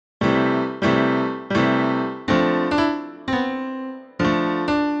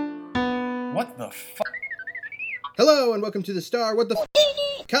What the fuck? Hello and welcome to the Star What the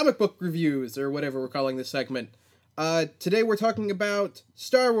Comic Book Reviews, or whatever we're calling this segment. Today we're talking about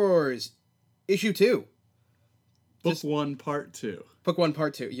Star Wars Issue 2. Book 1, Part 2. Book 1,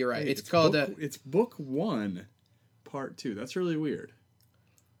 Part 2, you're right. Hey, it's called... It's Book 1, Part 2. That's really weird.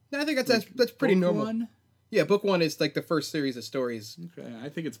 No, I think that's pretty book normal. 1? Yeah, Book 1 is like the first series of stories. Okay, I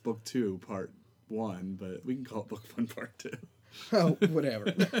think it's Book 2, Part 1, but we can call it Book 1, Part 2. Oh, whatever.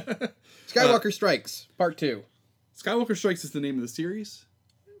 Skywalker Strikes, Part 2. Skywalker Strikes is the name of the series?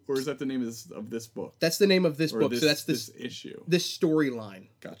 Or is that the name of this book? That's the name of this book, so that's this issue. This storyline.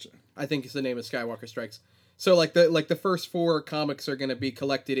 Gotcha. I think is the name of Skywalker Strikes. So like the first 4 comics are going to be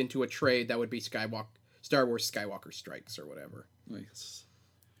collected into a trade that would be Star Wars Skywalker Strikes or whatever. Nice.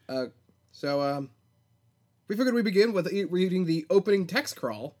 So we figured we'd begin with reading the opening text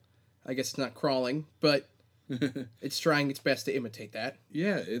crawl. I guess it's not crawling, but it's trying its best to imitate that.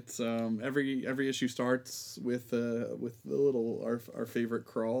 Yeah, it's every issue starts with the little our favorite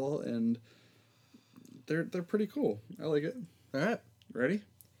crawl, and they're pretty cool. I like it. All right. Ready?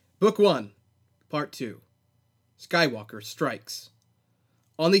 Book 1, Part 2. Skywalker Strikes.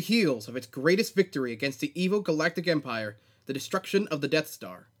 On the heels of its greatest victory against the evil Galactic Empire, the destruction of the Death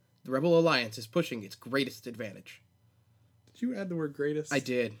Star, the Rebel Alliance is pushing its greatest advantage. Did you add the word greatest? I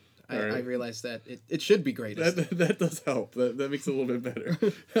did. Right. I realized that it should be greatest. That does help. That makes it a little bit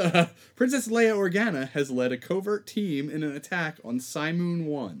better. Princess Leia Organa has led a covert team in an attack on Cymoon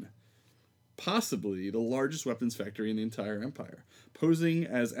 1, possibly the largest weapons factory in the entire Empire. Posing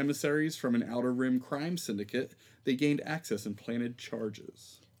as emissaries from an Outer Rim crime syndicate, they gained access and planted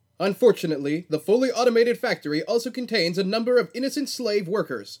charges. Unfortunately, the fully automated factory also contains a number of innocent slave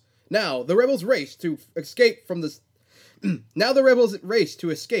workers. Now, the rebels race to escape with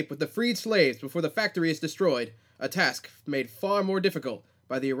the freed slaves before the factory is destroyed, a task made far more difficult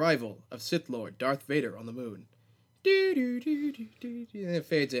by the arrival of Sith Lord Darth Vader on the moon. And it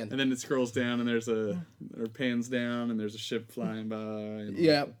fades in. And then it scrolls down, and or pans down, and there's a ship flying by. And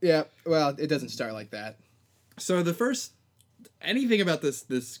Yeah. Well, it doesn't start like that. So the first anything about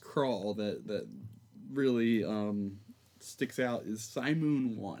this crawl that really sticks out is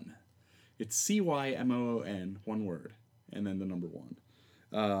Cymoon 1. It's Cymoon, one word, and then the number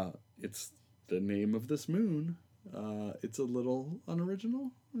 1. It's the name of this moon. It's a little unoriginal.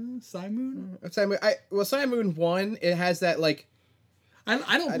 Cymoon. Cymoon 1, it has that like. I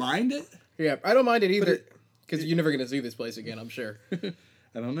don't mind it. Yeah, I don't mind it either, because you're never gonna see this place again, I'm sure. I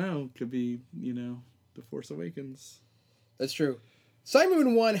don't know. Could be, The Force Awakens. That's true.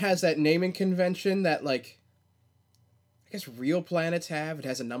 Cymoon 1 has that naming convention that, like, I guess real planets have. It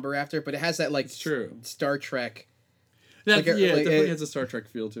has a number after it, but it has that, like, it's true. Star Trek. It definitely has a Star Trek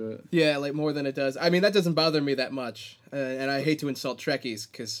feel to it. Yeah, like, more than it does. I mean, that doesn't bother me that much. And I hate to insult Trekkies,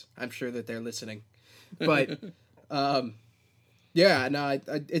 because I'm sure that they're listening. But, yeah, no,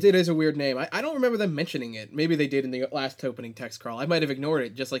 it is a weird name. I don't remember them mentioning it. Maybe they did in the last opening text crawl. I might have ignored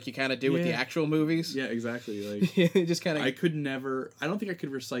it, just like you kind of do with the actual movies. Yeah, exactly. Like, just kind of. I don't think I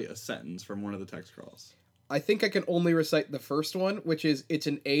could recite a sentence from one of the text crawls. I think I can only recite the first one, which is it's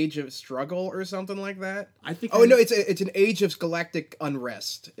an age of struggle or something like that. It's an age of galactic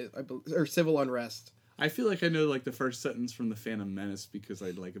unrest or civil unrest. I feel like I know like the first sentence from the Phantom Menace because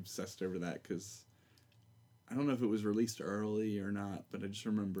I like obsessed over that because I don't know if it was released early or not, but I just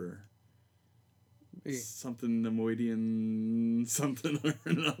remember something Nemoidian something or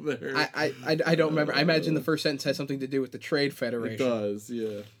another. I don't remember. I imagine the first sentence has something to do with the Trade Federation. It does,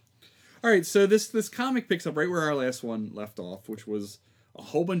 yeah. All right, so this comic picks up right where our last one left off, which was a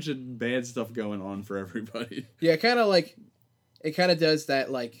whole bunch of bad stuff going on for everybody. Yeah, it kind of does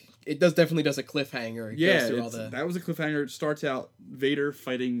that, like, it definitely does a cliffhanger. That was a cliffhanger. It starts out Vader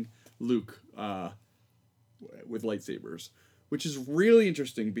fighting Luke with lightsabers, which is really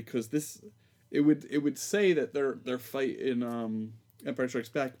interesting because it would say that their fight in Empire Strikes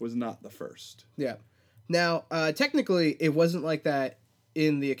Back was not the first. Yeah. Now, technically, it wasn't like that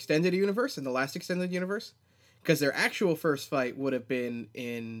in the extended universe, in the last extended universe, because their actual first fight would have been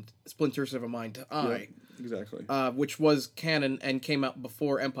in Splinters of a Mind to Eye. Yeah, exactly. Which was canon and came out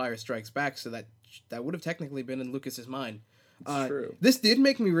before Empire Strikes Back, so that would have technically been in Lucas's mind. It's true. This did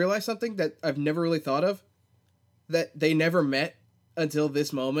make me realize something that I've never really thought of, that they never met until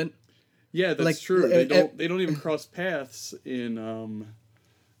this moment. Yeah, that's true. They don't even cross paths in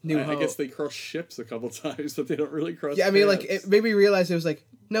New Hope. I guess they cross ships a couple times, but they don't really cross. Yeah, I mean, paths. like, it made me realize it was like,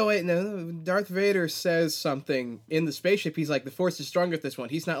 no, Darth Vader says something in the spaceship. He's like, the Force is strong with this one.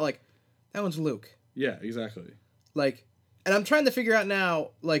 He's not like, that one's Luke. Yeah, exactly. Like, and I'm trying to figure out now,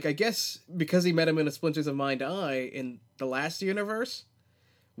 like, I guess because he met him in a Splinters of Mind Eye in the last universe,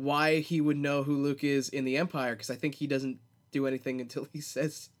 why he would know who Luke is in the Empire, because I think he doesn't do anything until he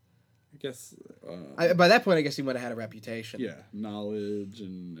says. I guess. By that point, I guess he might have had a reputation. Yeah, knowledge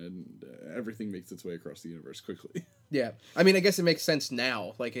and everything makes its way across the universe quickly. Yeah, I mean, I guess it makes sense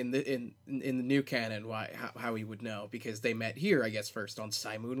now, like in the new canon, how he would know, because they met here, I guess, first on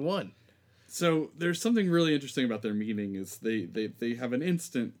Cymoon 1. So there's something really interesting about their meeting is they have an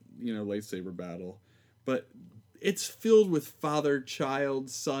instant, lightsaber battle, but it's filled with father, child,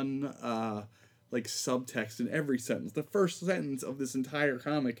 son, like subtext in every sentence. The first sentence of this entire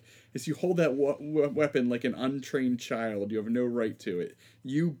comic is you hold that weapon like an untrained child. You have no right to it.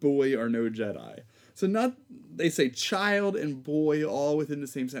 You, boy, are no Jedi. So they say child and boy all within the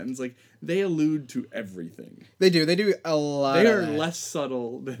same sentence. Like, they allude to everything. They do a lot They of are that. less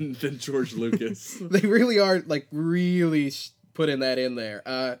subtle than George Lucas. They really are, like, really putting that in there.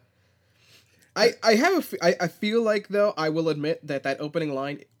 I feel like, though, I will admit that opening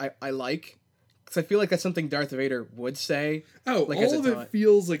line I like, because I feel like that's something Darth Vader would say. Oh, like, all of it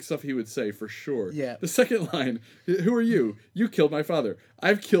feels like stuff he would say, for sure. Yeah. The second line, who are you? You killed my father.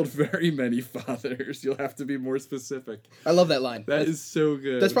 I've killed very many fathers. You'll have to be more specific. I love that line. That is so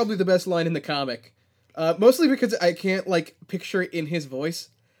good. That's probably the best line in the comic. Mostly because I can't, like, picture it in his voice.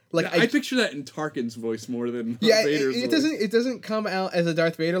 Like, I picture that in Tarkin's voice more than Vader's voice. It doesn't come out as a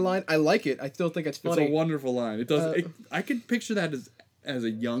Darth Vader line. I like it. I still think it's funny. It's a wonderful line. It does. I could picture that as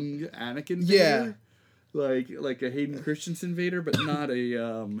a young Anakin Vader. Yeah. Like a Hayden Christensen Vader, but not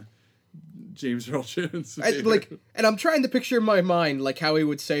a James Earl Jones Vader. And I'm trying to picture in my mind, like, how he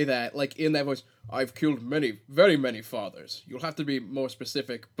would say that, like, in that voice. I've killed many, very many fathers. You'll have to be more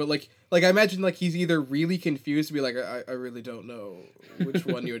specific. But, like I imagine, like, he's either really confused to be like, I really don't know which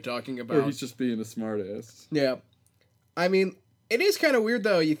one you're talking about. Or he's just being a smartass. Yeah. I mean, it is kind of weird,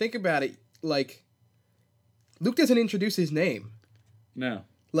 though. You think about it, like, Luke doesn't introduce his name. No.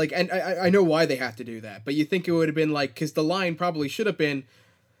 Like, and I know why they have to do that, but you think it would have been, like, because the line probably should have been,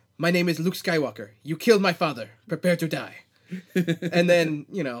 my name is Luke Skywalker. You killed my father. Prepare to die. And then,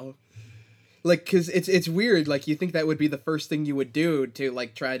 like, because it's weird. Like, you think that would be the first thing you would do to,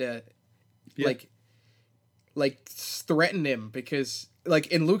 like, try to, like, threaten him, because, like,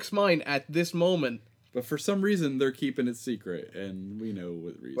 in Luke's mind at this moment. But for some reason, they're keeping it secret, and we know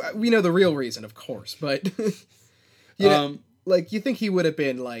what reason. We know the real reason, of course, but, like, you think he would have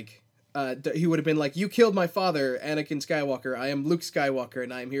been, like, you killed my father, Anakin Skywalker. I am Luke Skywalker,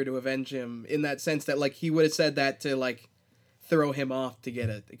 and I am here to avenge him. In that sense that, like, he would have said that to, like, throw him off to get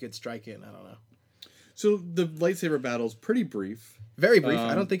a good strike in. I don't know. So the lightsaber battle's pretty brief. Very brief.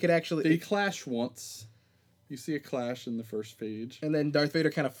 I don't think it actually... They clash once. You see a clash in the first page. And then Darth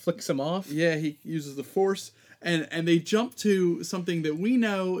Vader kind of flicks him off. Yeah, he uses the Force. And they jump to something that we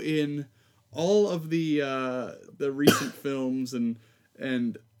know in all of the recent films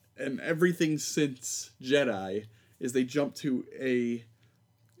and everything since Jedi, is they jump to a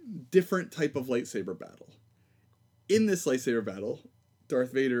different type of lightsaber battle. In this lightsaber battle,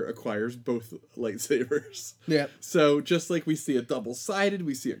 Darth Vader acquires both lightsabers. Yeah. So just like we see a double-sided,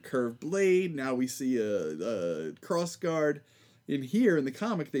 we see a curved blade, now we see a crossguard. In here, in the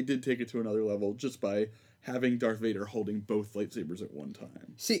comic, they did take it to another level just by having Darth Vader holding both lightsabers at one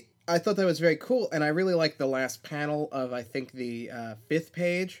time. See, I thought that was very cool, and I really like the last panel of, I think, the 5th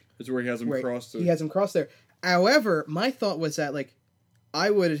page. It's where he has them crossed. He has them crossed there. However, my thought was that, like, I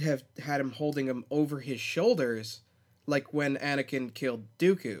would have had him holding them over his shoulders, like when Anakin killed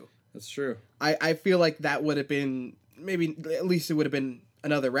Dooku. That's true. I feel like that would have been, maybe, at least it would have been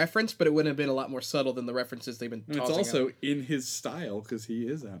another reference, but it wouldn't have been a lot more subtle than the references they've been tossing. And it's also out. in his style, because he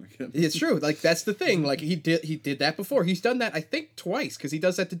is Anakin. It's true. Like, that's the thing. Like, he did that before. He's done that, I think, twice, because he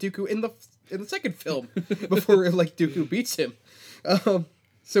does that to Dooku in the second film, before, like, Dooku beats him.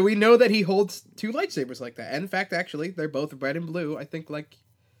 So we know that he holds 2 lightsabers like that. And in fact, actually, they're both red and blue, I think, like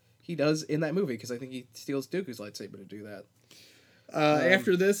he does in that movie, because I think he steals Dooku's lightsaber to do that.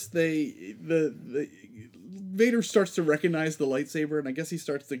 After this, the Vader starts to recognize the lightsaber, and I guess he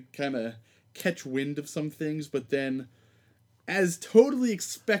starts to kind of catch wind of some things, but then, as totally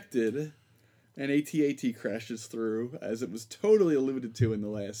expected, an AT-AT crashes through, as it was totally alluded to in the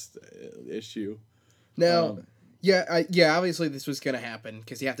last issue. Now, obviously this was going to happen,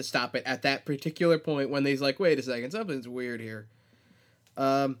 because you have to stop it at that particular point when he's like, wait a second, something's weird here.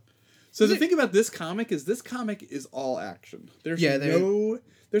 So the thing about this comic is all action. There's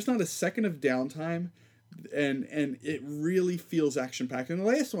not a second of downtime, and it really feels action-packed. And the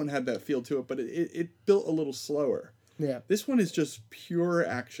last one had that feel to it, but it built a little slower. Yeah. This one is just pure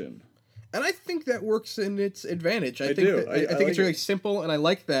action. And I think that works in its advantage. I think do. I think like it's really simple, and I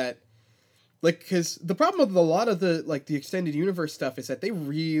like that. Like, because the problem with a lot of the, like, the extended universe stuff is that they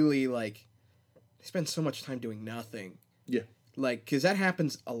really, like, they spend so much time doing nothing. Yeah. Like, because that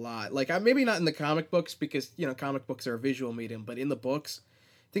happens a lot. Like, maybe not in the comic books because, you know, comic books are a visual medium, but in the books,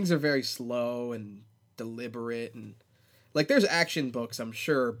 things are very slow and deliberate. And, like, there's action books, I'm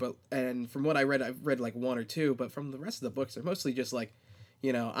sure, but, and from what I've read, like, one or two, but from the rest of the books, they're mostly just, like,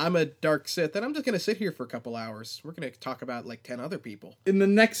 you know, I'm a dark Sith, and I'm just going to sit here for a couple hours. We're going to talk about, like, 10 other people. In the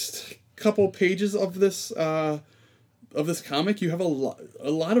next couple pages of this comic, you have a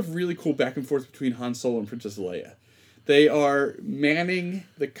lot of really cool back and forth between Han Solo and Princess Leia. They are manning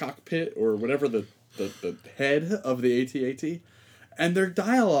the cockpit or whatever the head of the AT-AT, and their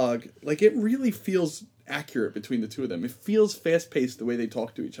dialogue, like, it really feels accurate between the two of them. It feels fast-paced the way they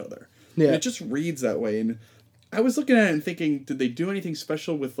talk to each other. Yeah. And it just reads that way. And I was looking at it and thinking, did they do anything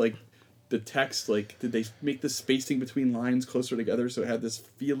special with, like, the text? Like, did they make the spacing between lines closer together so it had this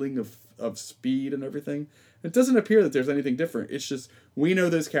feeling of speed and everything? It doesn't appear that there's anything different. It's just, we know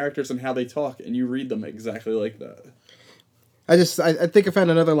those characters and how they talk, and you read them exactly like that. I think I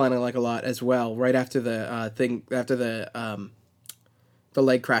found another line I like a lot as well. Right after the the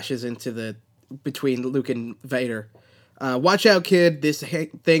leg crashes into between Luke and Vader. Watch out, kid! This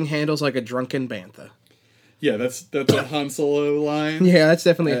thing handles like a drunken bantha. Yeah, that's a Han Solo line. Yeah, that's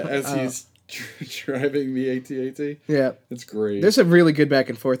definitely as he's driving the AT-AT. Yeah, it's great. There's some really good back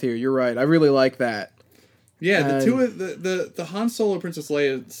and forth here. You're right. I really like that. Yeah, the two of the Han Solo Princess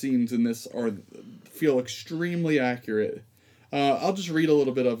Leia scenes in this feel extremely accurate. I'll just read a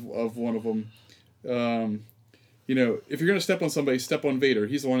little bit of one of them. You know, if you're gonna step on somebody, step on Vader.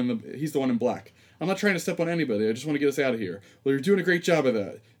 He's the one in black. I'm not trying to step on anybody. I just want to get us out of here. Well, you're doing a great job of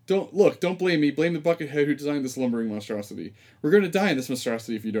that. Don't blame me. Blame the buckethead who designed this lumbering monstrosity. We're going to die in this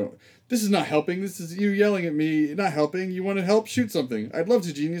monstrosity if you don't. This is not helping. This is you yelling at me, not helping. You want to help? Shoot something. I'd love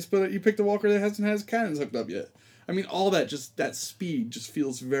to, genius, but you picked a walker that hasn't had his cannons hooked up yet. I mean, all that speed just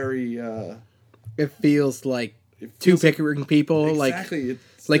feels very... It feels like two Pickering people, exactly.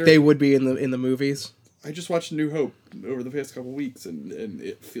 like they would be in the movies. I just watched New Hope over the past couple weeks, and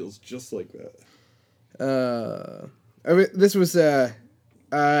it feels just like that. This was...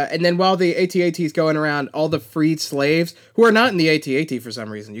 and then while the AT-AT is going around, all the freed slaves who are not in the AT-AT for some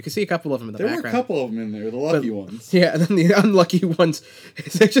reason. You can see a couple of them in the background. There were a couple of them in there, the lucky ones. Yeah, and then the unlucky ones,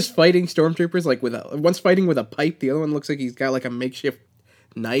 they're just fighting stormtroopers, like one's fighting with a pipe, the other one looks like he's got like a makeshift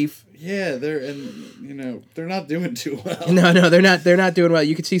knife. Yeah, they're not doing too well. No, they're not doing well.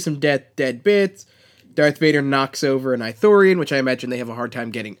 You can see some dead bits. Darth Vader knocks over an Ithorian, which I imagine they have a hard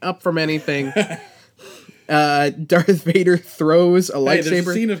time getting up from anything. Darth Vader throws a lightsaber. There's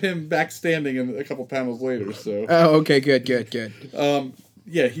a scene of him back standing in a couple panels later, so... Oh, okay, good.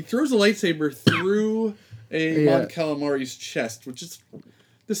 Yeah, he throws a lightsaber through Mon Calamari's chest, which is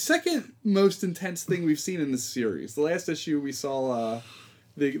the second most intense thing we've seen in this series. The last issue we saw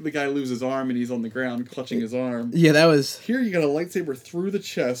the guy lose his arm and he's on the ground clutching his arm. Yeah, that was... Here you got a lightsaber through the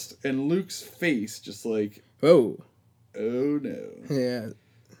chest and Luke's face just like... Oh no. Yeah.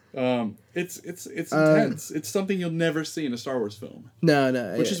 It's intense. It's something you'll never see in a Star Wars film. No.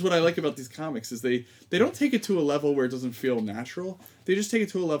 Which is what I like about these comics is they don't take it to a level where it doesn't feel natural. They just take it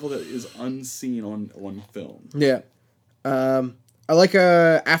to a level that is unseen on film. Yeah. I like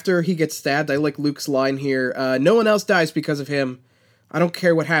after he gets stabbed, I like Luke's line here. No one else dies because of him. I don't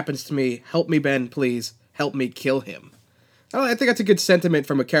care what happens to me. Help me, Ben, please. Help me kill him. I think that's a good sentiment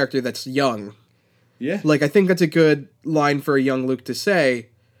from a character that's young. Yeah. Like, I think that's a good line for a young Luke to say.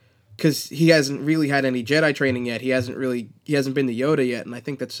 Because he hasn't really had any Jedi training yet. He hasn't been to Yoda yet, and I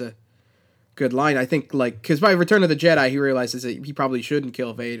think that's a good line. I think, like, because by Return of the Jedi, he realizes that he probably shouldn't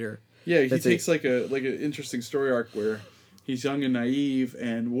kill Vader. Yeah, he takes like an interesting story arc where he's young and naive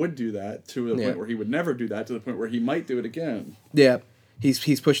and would do that to the point where he would never do that to the point where he might do it again. Yeah,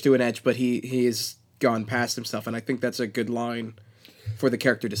 he's pushed to an edge, but he has gone past himself, and I think that's a good line for the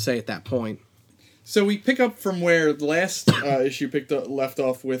character to say at that point. So we pick up from where the last issue left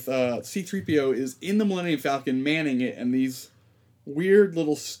off with C-3PO is in the Millennium Falcon manning it, and these weird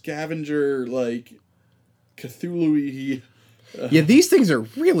little scavenger, like, Cthulhu-y... Yeah, these things are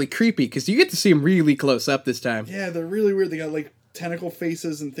really creepy, because you get to see them really close up this time. Yeah, they're really weird. They got, like, tentacle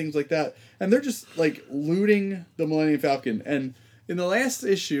faces and things like that. And they're just, like, looting the Millennium Falcon. And in the last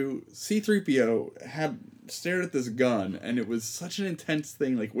issue, C-3PO had stared at this gun, and it was such an intense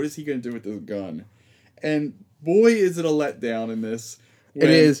thing. Like, what is he going to do with this gun? And boy, is it a letdown in this. It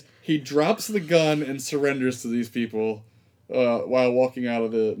is. He drops the gun and surrenders to these people while walking out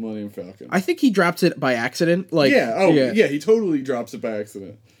of the Millennium Falcon. I think he drops it by accident. Like, yeah, he totally drops it by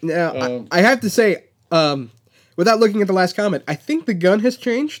accident. Now, I have to say, without looking at the last comment, I think the gun has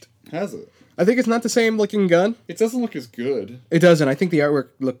changed. Has it? I think it's not the same looking gun. It doesn't look as good. It doesn't. I think the artwork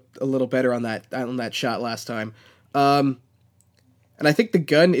looked a little better on that shot last time. And I think the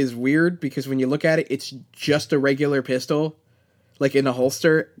gun is weird because when you look at it, it's just a regular pistol, like in a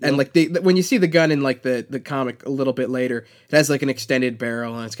holster. Yep. And like when you see the gun in like the comic a little bit later, it has like an extended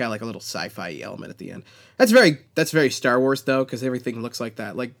barrel and it's got like a little sci-fi element at the end. That's very Star Wars though, because everything looks like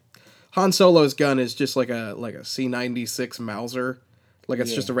that. Like Han Solo's gun is just like a C96 Mauser. Like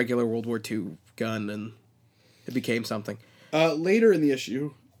it's just a regular World War II gun, and it became something. Later in the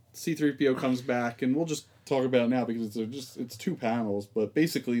issue, C-3PO comes back, and we'll just talk about it now because it's 2 panels. But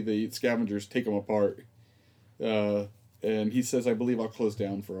basically, the scavengers take him apart, and he says, "I believe I'll close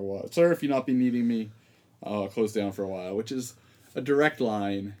down for a while, sir. If you not be needing me, I'll close down for a while," which is a direct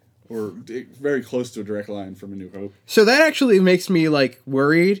line, or very close to a direct line from A New Hope. So that actually makes me like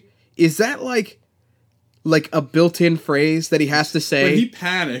worried. Is that like a built-in phrase that he has to say? When he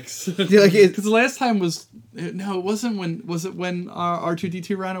panics. Like because the last time was... No, it wasn't when... Was it when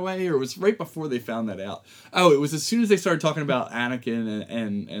R2-D2 ran away? Or it was right before they found that out? Oh, it was as soon as they started talking about Anakin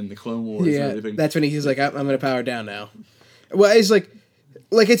and the Clone Wars and everything. That's when he's like, I'm going to power down now. Well, it's like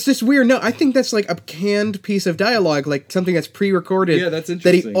it's just weird. No, I think that's like a canned piece of dialogue, like something that's pre-recorded. Yeah, that's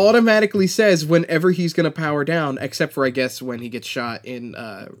interesting. That he automatically says whenever he's going to power down, except for, I guess, when he gets shot in...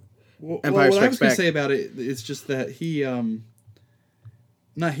 Empire what I was going Back. to say about it is just that he,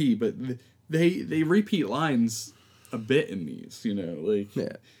 not he, but they repeat lines a bit in these, you know, like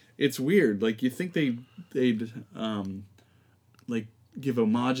it's weird. Like you think they'd like give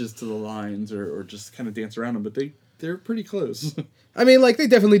homages to the lines or just kind of dance around them, but they're pretty close. I mean, like they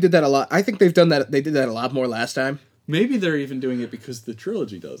definitely did that a lot. I think they've done that. They did that a lot more last time. Maybe they're even doing it because the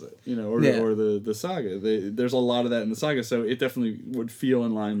trilogy does it, you know, or the saga. There's a lot of that in the saga, so it definitely would feel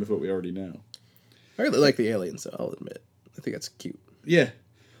in line with what we already know. I really like the aliens, so I'll admit. I think that's cute. Yeah.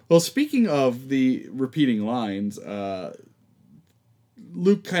 Well, speaking of the repeating lines,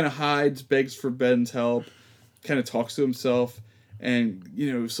 Luke kind of hides, begs for Ben's help, kind of talks to himself, and,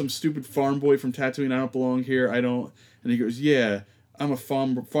 you know, some stupid farm boy from Tatooine, I don't belong here, I don't... And he goes, yeah, I'm a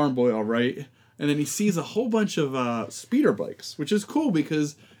farm boy, all right. And then he sees a whole bunch of speeder bikes, which is cool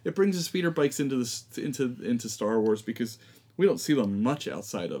because it brings the speeder bikes into Star Wars because we don't see them much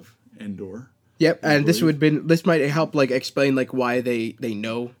outside of Endor. Yep, and this might help like explain like why they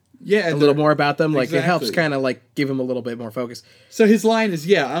know a little more about them. Like exactly. It helps kind of like give him a little bit more focus. So his line is,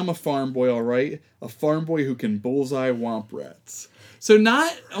 "Yeah, I'm a farm boy, all right. A farm boy who can bullseye womp rats." So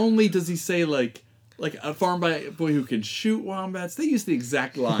not only does he say like a farm boy who can shoot wombats, they use the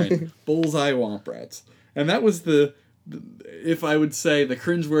exact line, bullseye womp rats. And that was if I would say, the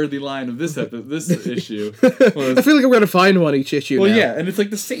cringeworthy line of this issue. Was, I feel like we're going to find one each issue now. Yeah, and it's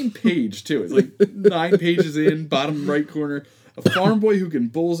like the same page, too. It's like 9 pages in, bottom right corner. A farm boy who can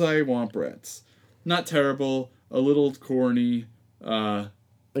bullseye womp rats. Not terrible, a little corny, but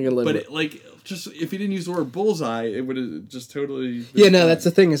just if you didn't use the word bullseye, it would have just totally... Yeah, no, that's the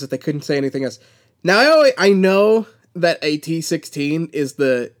thing, is that they couldn't say anything else. Now, I know that a T-16 is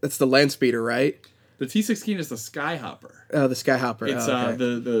the land speeder, right? The T-16 is the Skyhopper. Oh, the Skyhopper. It's okay.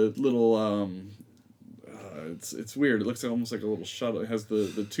 the little... It's weird. It looks almost like a little shuttle. It has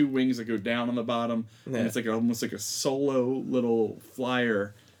the 2 wings that go down on the bottom, and it's like almost like a solo little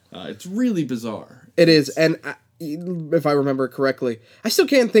flyer. It's really bizarre. It is, and if I remember correctly, I still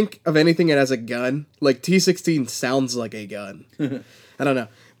can't think of anything that has a gun. Like, T-16 sounds like a gun. I don't know.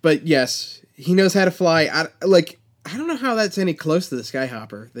 But yes... He knows how to fly. I don't know how that's any close to the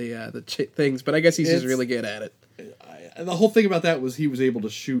Skyhopper, the things, but I guess he's just really good at it. The whole thing about that was he was able to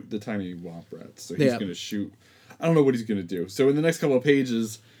shoot the tiny womp rats, so he's going to shoot. I don't know what he's going to do. So in the next couple of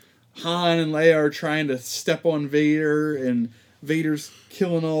pages, Han and Leia are trying to step on Vader, and Vader's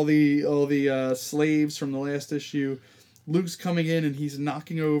killing all the slaves from the last issue. Luke's coming in and he's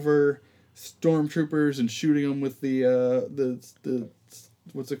knocking over stormtroopers and shooting them with the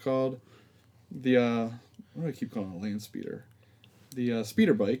what's it called? What do I keep calling it? Land speeder. The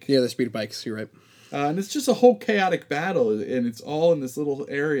speeder bike. Yeah, the speeder bikes, you're right. And it's just a whole chaotic battle, and it's all in this little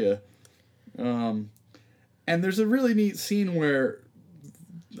area. And there's a really neat scene where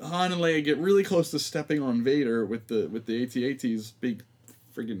Han and Leia get really close to stepping on Vader with the AT-AT's big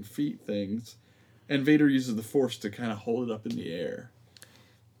friggin' feet things, and Vader uses the Force to kind of hold it up in the air.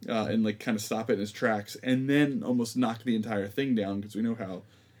 And like kind of stop it in its tracks, and then almost knock the entire thing down, because we know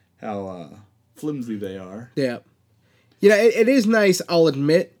how flimsy they are. Yeah. It is nice, I'll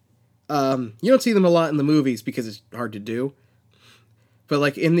admit. You don't see them a lot in the movies because it's hard to do. But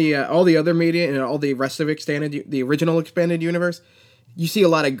like in the all the other media and all the rest of the original expanded universe, you see a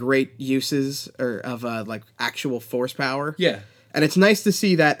lot of great uses of like actual Force power. Yeah. And it's nice to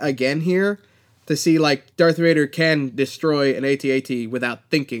see that again here. to see like Darth Vader can destroy an AT-AT without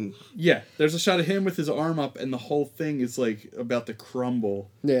thinking. Yeah, there's a shot of him with his arm up, and the whole thing is like about to crumble.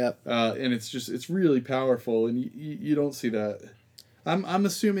 Yeah. And it's really powerful, and you don't see that. I'm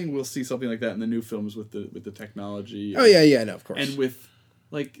assuming we'll see something like that in the new films with the technology. Oh yeah, no, of course. And with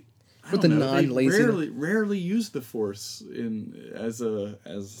like I with don't the know, they non-lazy. rarely use the Force as an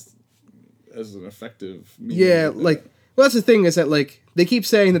effective means. Yeah, like well, that's the thing is that like they keep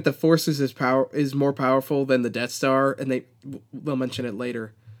saying that the Force is more powerful than the Death Star, and they'll mention it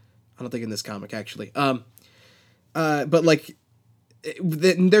later. I don't think in this comic actually. But like,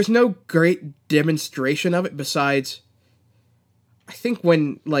 there's no great demonstration of it besides. I think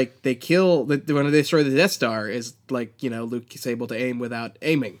when like they when they destroy the Death Star is like Luke is able to aim without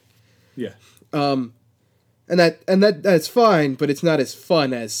aiming. Yeah. And that's fine, but it's not as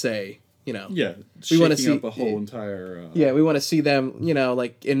fun as say. Yeah, we want to shaking see up a whole entire. Yeah, we want to see them.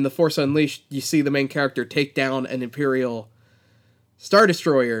 Like in The Force Unleashed, you see the main character take down an Imperial Star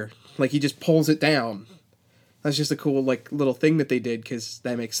Destroyer. Like he just pulls it down. That's just a cool like little thing that they did because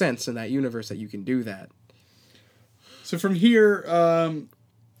that makes sense in that universe that you can do that. So from here,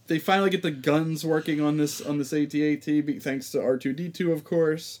 they finally get the guns working on this AT-AT, thanks to R2-D2, of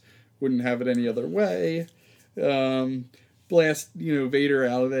course. Wouldn't have it any other way. Blast Vader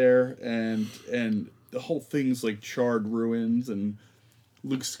out of there, and the whole thing's like charred ruins, and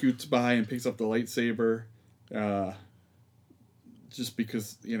Luke scoots by and picks up the lightsaber, just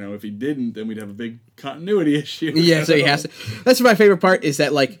because if he didn't, then we'd have a big continuity issue. Yeah, so he has to. That's my favorite part is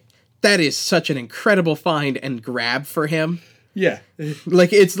that like that is such an incredible find and grab for him. Yeah,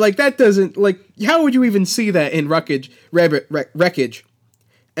 like it's like that doesn't like how would you even see that in wreckage,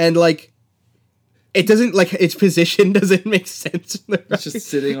 and like. It doesn't, like, its position doesn't make sense. It's just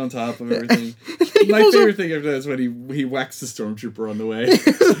sitting on top of everything. My favorite thing I've done is when he whacks the stormtrooper on the way.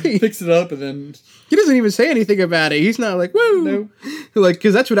 Picks it up and then... He doesn't even say anything about it. He's not like, woo! No. Like,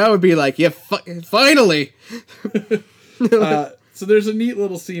 because that's what I would be like, yeah, finally! So there's a neat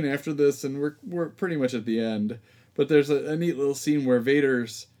little scene after this, and we're pretty much at the end. But there's a neat little scene where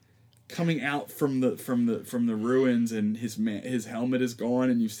Vader's coming out from the ruins, and his helmet is gone,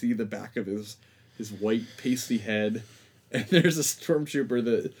 and you see the back of his white pasty head, and there's a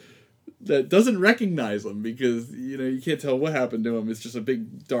stormtrooper that doesn't recognize him because you can't tell what happened to him. It's just a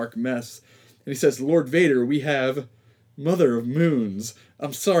big dark mess. And he says, "Lord Vader, we have Mother of Moons.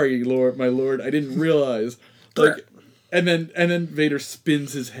 I'm sorry, my lord, I didn't realize." Like, and then Vader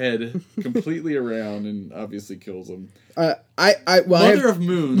spins his head completely around and obviously kills him. Mother of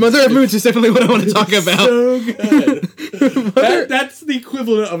Moons. Mother of Moons is definitely what I want to talk about. So good. That's the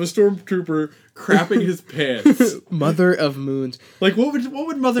equivalent of a stormtrooper crapping his pants. Mother of Moons. Like what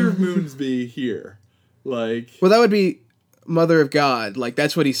would Mother of Moons be here? Like, well, that would be Mother of God. Like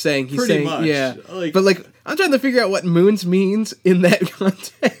that's what he's saying. He's pretty saying, much. yeah. Like, but like I'm trying to figure out what moons means in that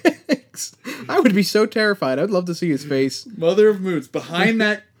context. I would be so terrified. I'd love to see his face. Mother of Moons behind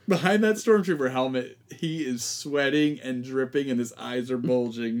that stormtrooper helmet. He is sweating and dripping, and his eyes are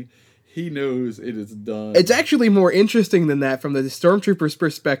bulging. He knows it is done. It's actually more interesting than that from the stormtrooper's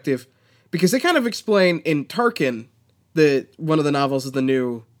perspective, because they kind of explain in Tarkin, one of the novels of the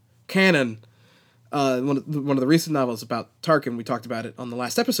new canon, one of the recent novels about Tarkin. We talked about it on the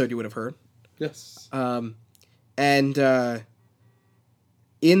last episode. You would have heard. Yes. And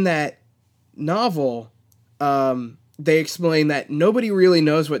in that novel, they explain that nobody really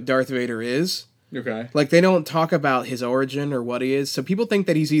knows what Darth Vader is. Okay. Like, they don't talk about his origin or what he is, so people think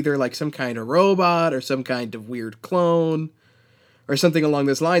that he's either, like, some kind of robot or some kind of weird clone or something along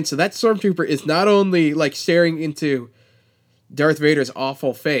those lines. So that stormtrooper is not only, like, staring into Darth Vader's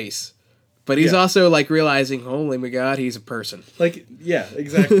awful face, but he's also, like, realizing, holy my god, he's a person. Like, yeah,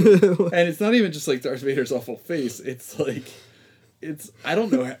 exactly. And it's not even just, like, Darth Vader's awful face. It's, like... I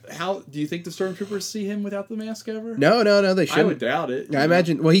don't know, how... Do you think the stormtroopers see him without the mask ever? No, they shouldn't. I would doubt it. I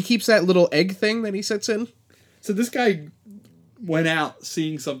imagine... Well, he keeps that little egg thing that he sits in. So this guy went out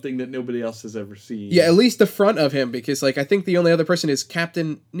seeing something that nobody else has ever seen. Yeah, at least the front of him, because, like, I think the only other person is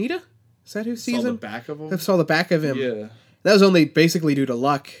Captain Nita? Is that who sees him? Saw the back of him? I saw the back of him. Yeah. That was only basically due to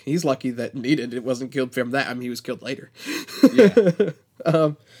luck. He's lucky that it wasn't killed from that. I mean, he was killed later. Yeah.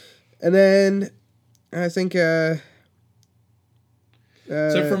 And then, I think...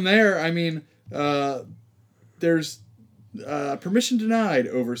 So from there, I mean, there's permission denied,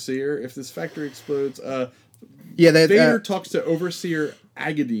 Overseer. If this factory explodes, Vader talks to Overseer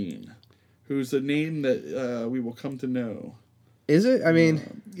Agadine, who's a name that we will come to know. Is it? I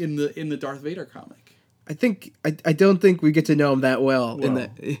mean, in the Darth Vader comic, I think I don't think we get to know him that well. In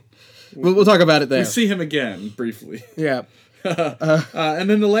that, we'll talk about it there. We see him again briefly. Yeah. And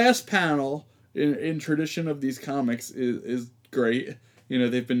then the last panel in tradition of these comics is great. You know,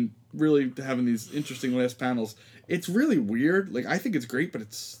 they've been really having these interesting last panels. It's really weird. Like, I think it's great, but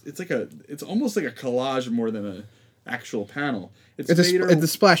it's almost like a collage more than a actual panel. It's Vader. The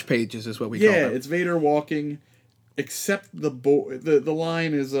splash pages is what we call them. Yeah, it's Vader walking, except the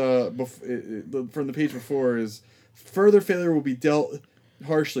line is from the page before is, further failure will be dealt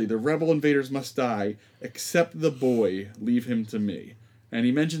harshly. The rebel invaders must die, except the boy. Leave him to me. And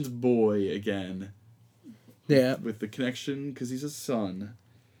he mentions boy again. Yeah. With the connection, because he's a son.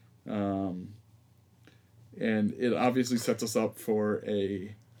 And it obviously sets us up for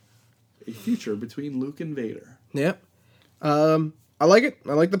a future between Luke and Vader. Yep. I like it.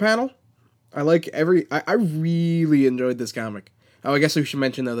 I like the panel. I like I really enjoyed this comic. Oh, I guess we should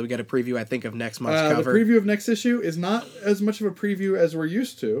mention, though, that we got a preview, I think, of next month's cover. The preview of next issue is not as much of a preview as we're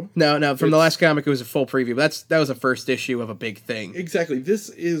used to. No, from the last comic, it was a full preview. But that was a first issue of a big thing. Exactly. This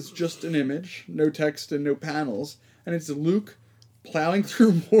is just an image, no text and no panels, and it's Luke plowing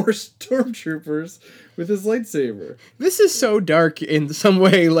through more stormtroopers with his lightsaber. This is so dark in some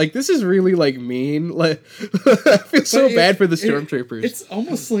way. Like, this is really, like, mean. Like, I feel so bad for the stormtroopers. It's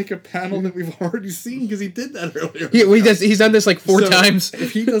almost like a panel that we've already seen, because he did that earlier. Yeah, he's done this, like, 4 times.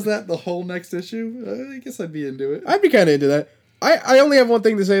 If he does that the whole next issue, I guess I'd be into it. I'd be kind of into that. I only have one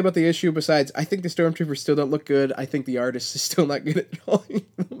thing to say about the issue besides I think the stormtroopers still don't look good. I think the artist is still not good at drawing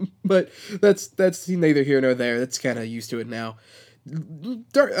them. But that's neither here nor there. That's kind of used to it now.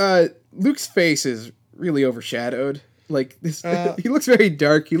 Luke's face is really overshadowed. Like this, he looks very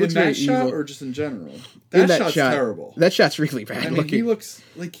dark. He looks very evil. In that shot, or just in general? That shot's terrible. That shot's really bad. I mean, he looks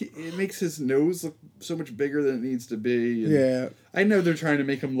like it makes his nose look so much bigger than it needs to be. Yeah, I know they're trying to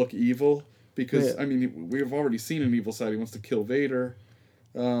make him look evil because I mean we've already seen an evil side. He wants to kill Vader.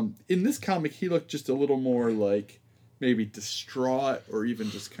 In this comic, he looked just a little more like maybe distraught or even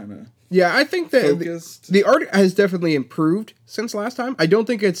just kind of I think that the art has definitely improved since last time. I don't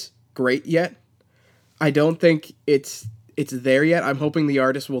think it's great yet. I don't think it's there yet. I'm hoping the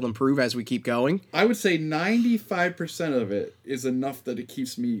artist will improve as we keep going. I would say 95% of it is enough that it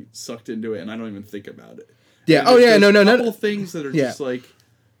keeps me sucked into it and I don't even think about it. Yeah. And no. Couple things that are just like,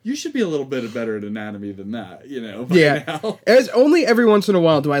 you should be a little bit better at anatomy than that, you know. Now. As only every once in a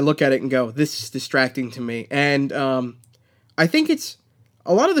while do I look at it and go, this is distracting to me. And I think it's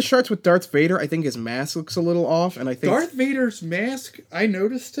a lot of the shots with Darth Vader. I think his mask looks a little off, and I think Darth Vader's mask. I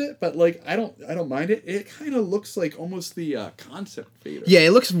noticed it, but like I don't mind it. It kind of looks like almost the concept Vader. Yeah, it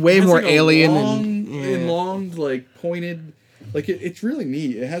looks way more like alien and long, like pointed. Like it's really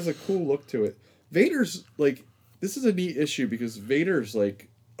neat. It has a cool look to it. Vader's like this is a neat issue because Vader's like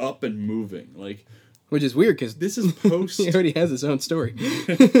up and moving, like. Which is weird because this is post. He already has his own story.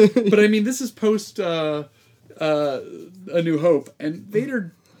 But I mean, this is post A New Hope, and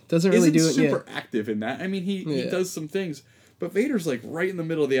Vader doesn't really do it super active in that. I mean, he does some things, but Vader's like right in the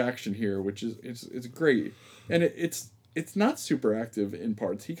middle of the action here, which is it's great, and it's not super active in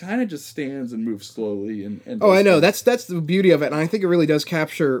parts. He kind of just stands and moves slowly and I know that's the beauty of it, and I think it really does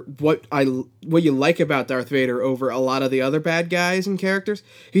capture what you like about Darth Vader over a lot of the other bad guys and characters.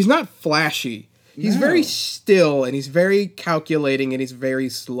 He's not flashy. He's very still, and he's very calculating, and he's very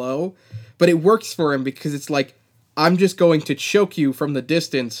slow. But it works for him because it's like, I'm just going to choke you from the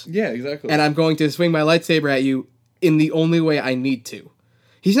distance. Yeah, exactly. And I'm going to swing my lightsaber at you in the only way I need to.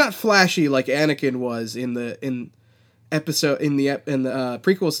 He's not flashy like Anakin was in the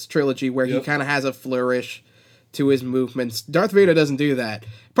prequels trilogy, where he kind of has a flourish to his movements. Darth Vader doesn't do that.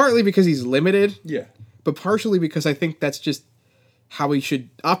 Partly because he's limited. Yeah. But partially because I think that's just how he should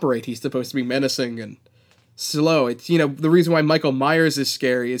operate. He's supposed to be menacing and slow. It's, the reason why Michael Myers is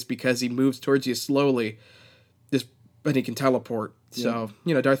scary is because he moves towards you slowly, but he can teleport. Yeah.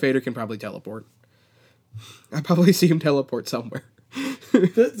 So, Darth Vader can probably teleport. I probably see him teleport somewhere.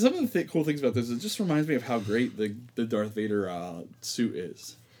 Some of the cool things about this, it just reminds me of how great the Darth Vader suit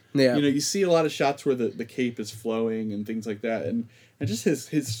is. Yeah. You see a lot of shots where the cape is flowing and things like that, and just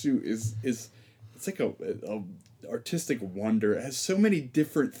his suit is it's like a artistic wonder. It has so many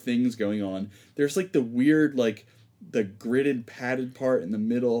different things going on. There's like the weird, like the gridded padded part in the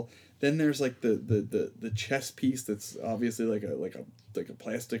middle. Then there's like the chest piece that's obviously like a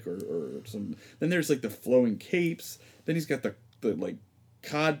plastic or some. Then there's like the flowing capes. Then he's got the like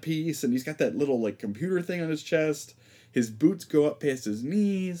cod piece, and he's got that little like computer thing on his chest. His boots go up past his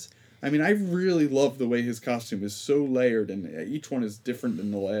knees. I mean, I really love the way his costume is so layered, and each one is different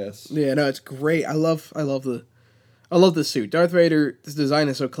than the last. Yeah, no, it's great. I love the suit. Darth Vader's design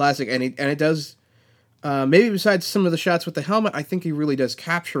is so classic, and it does. Maybe besides some of the shots with the helmet, I think he really does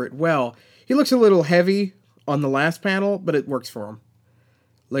capture it well. He looks a little heavy on the last panel, but it works for him.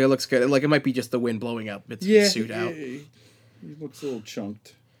 Like it looks good. Like it might be just the wind blowing out bits of his suit out. He looks a little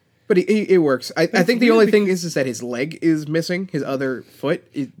chunked. But it works. I think the weird only thing is that his leg is missing. His other foot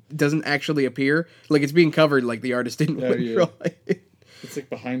it doesn't actually appear. Like it's being covered. Like the artist didn't want to draw it. It's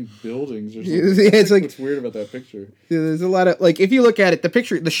like behind buildings or Yeah, something. it's like what's weird about that picture. Yeah, there's a lot of like if you look at it,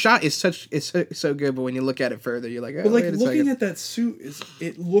 the shot is so good, but when you look at it further, you're like, oh, But like wait a looking second. at that suit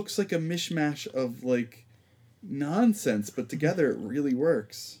it looks like a mishmash of like nonsense, but together it really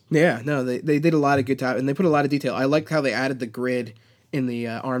works. Yeah, no, they did a lot of good time, and they put a lot of detail. I liked how they added the grid in the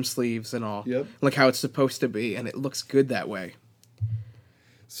arm sleeves and all. Yep. Like how it's supposed to be, and it looks good that way.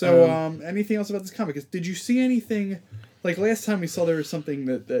 So, anything else about this comic? Did you see anything? Like last time we saw, there was something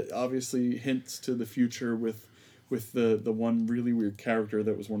that obviously hints to the future with the one really weird character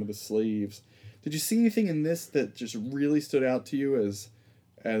that was one of the slaves. Did you see anything in this that just really stood out to you as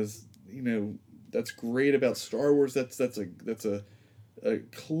you know that's great about Star Wars? That's a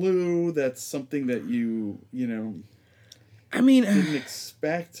clue. That's something that you know. I mean, didn't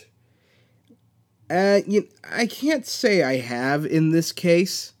expect. I can't say I have in this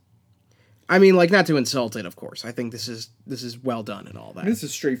case. I mean, like, not to insult it, of course. I think this is well done and all that. This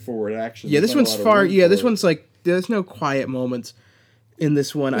is straightforward action. Yeah, There's this not a one's lot of far. room Yeah, for this it. one's like there's no quiet moments in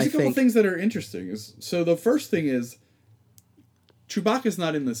this one. There's I a couple think things that are interesting. So the first thing is Chewbacca's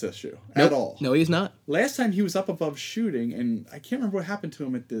not in this issue at all. No, he's not. Last time he was up above shooting, and I can't remember what happened to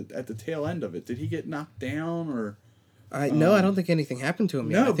him at the tail end of it. Did he get knocked down or? No, I don't think anything happened to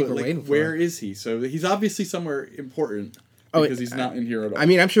him yet. No, I think but we're like, waiting for where him. is he? So he's obviously somewhere important because he's not in here at all. I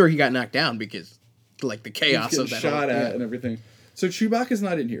mean, I'm sure he got knocked down because, like, the He's chaos getting of that. shot whole, at and everything. So Chewbacca's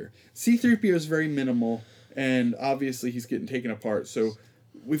not in here. C-3PO is very minimal, and obviously he's getting taken apart. So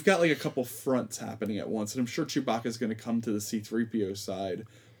we've got like a couple fronts happening at once, and I'm sure Chewbacca's going to come to the C-3PO side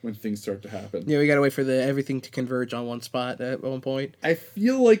when things start to happen. Yeah, we gotta wait for everything to converge on one spot at one point. I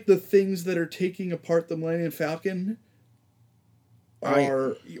feel like the things that are taking apart the Millennium Falcon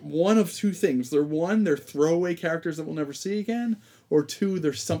are one of two things. They're throwaway characters that we'll never see again, or two,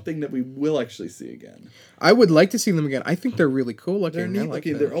 there's something that we will actually see again. I would like to see them again. I think they're really cool looking. They're neat I like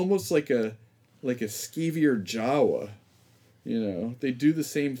looking. them. They're almost like a skeevier Jawa. You know, they do the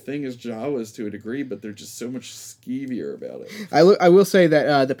same thing as Jawas to a degree, but they're just so much skeevier about it. I will say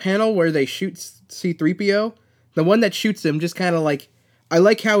that the panel where they shoot C-3PO, the one that shoots him, just kind of like, I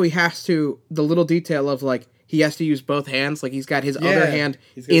like how he has to, the little detail of like, he has to use both hands. Like he's got his other hand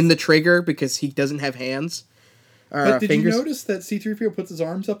in the trigger because he doesn't have hands. But did fingers. you notice that C-3PO puts his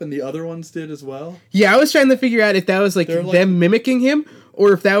arms up and the other ones did as well? Yeah, I was trying to figure out if that was like them mimicking him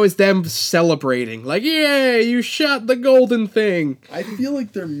or if that was them celebrating. Like, yay, you shot the golden thing. I feel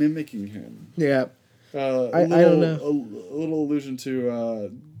like they're mimicking him. Yeah. I don't know. A little allusion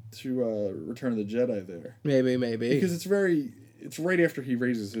to Return of the Jedi there. Maybe. Because it's right after he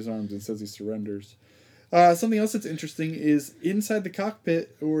raises his arms and says he surrenders. Something else that's interesting is inside the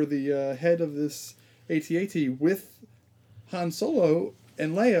cockpit or the head of this AT-AT with Han Solo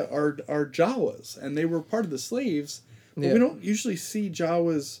and Leia are Jawas, and they were part of the slaves. But we don't usually see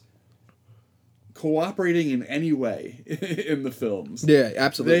Jawas cooperating in any way in the films. Yeah,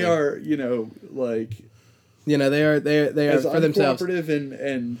 absolutely. They are, you know, like they are for themselves. Uncooperative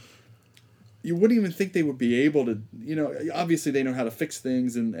and you wouldn't even think they would be able to, you know, obviously they know how to fix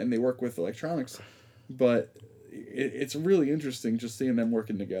things and they work with electronics, but it's really interesting just seeing them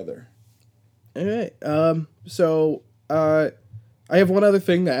working together. All right. So I have one other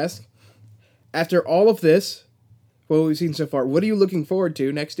thing to ask. After all of this, what we've seen so far, what are you looking forward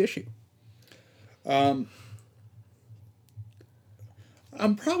to next issue? I'm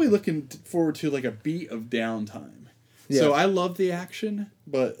probably looking forward to like a beat of downtime. Yeah. So I love the action,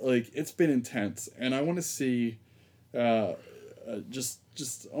 but like it's been intense, and I want to see,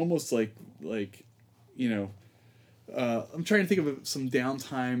 just almost like you know, I'm trying to think of some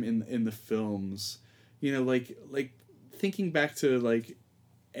downtime in the films, you know, like thinking back to like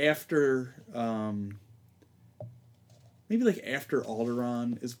after maybe like after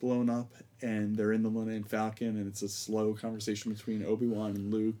Alderaan is blown up and they're in the Millennium Falcon and it's a slow conversation between Obi-Wan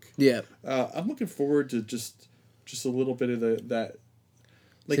and Luke. Yeah. I'm looking forward to just a little bit of that.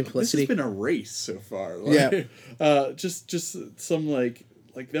 Like simplicity. This has been a race so far. Like, yeah. Just some like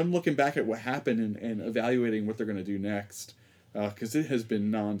them looking back at what happened and evaluating what they're going to do next. Because it has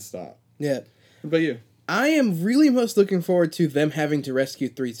been nonstop. Yeah. What about you? I am really most looking forward to them having to rescue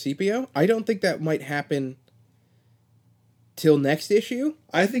 3CPO. I don't think that might happen till next issue.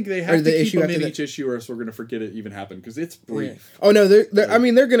 I think they have to keep him in each issue, or else we're gonna forget it even happened because it's brief. Yeah. Oh no, I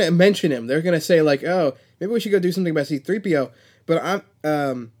mean they're gonna mention him. They're gonna say like, oh, maybe we should go do something about C-3PO. But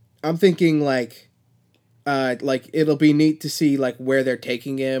I'm thinking like Like it'll be neat to see like where they're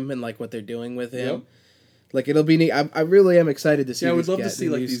taking him and like what they're doing with him. Yep. Like it'll be neat. I really am excited to see. Yeah, I would these love to guys- see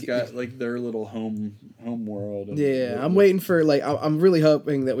like these- these guys, like their little home world. And Yeah, I'm waiting for like I'm really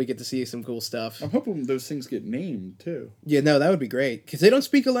hoping that we get to see some cool stuff. I'm hoping those things get named too. Yeah, no, that would be great because they don't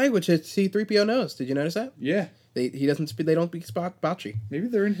speak a language that C-3PO knows. Did you notice that? Yeah, He doesn't speak. They don't speak Bocce. maybe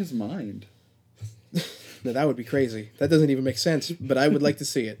they're in his mind. No, that would be crazy. That doesn't even make sense. But I would like to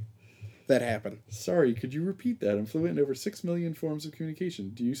see it. That happen. Sorry, could you repeat that? I'm fluent in over 6 million forms of communication.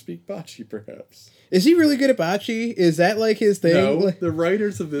 Do you speak Bocce, perhaps? Is he really good at bocce? Is that like his thing? No, the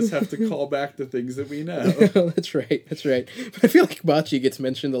writers of this have to call back to things that we know. That's right. That's right. But I feel like bocce gets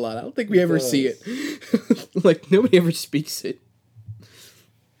mentioned a lot. I don't think we It ever does. see it. Like nobody ever speaks it.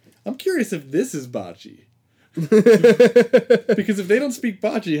 I'm curious if this is Bocce. Because if they don't speak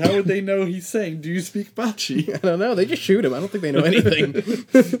Bocce, how would they know he's saying, "Do you speak Bocce?" I don't know. They just shoot him. I don't think they know anything.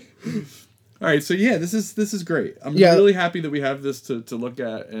 All right, so yeah, this is great. I'm Yeah. really happy that we have this to look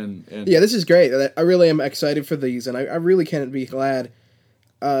at and Yeah, this is great. I really am excited for these, and I really can't be glad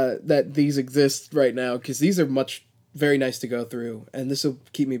that these exist right now because these are very nice to go through, and this will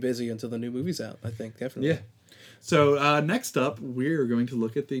keep me busy until the new movie's out. I think definitely. Yeah. So next up, we're going to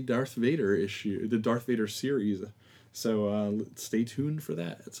look at the Darth Vader issue, the Darth Vader series. So stay tuned for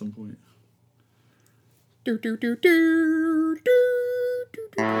that at some point. Do, do, do, do, do,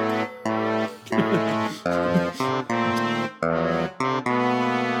 do, do.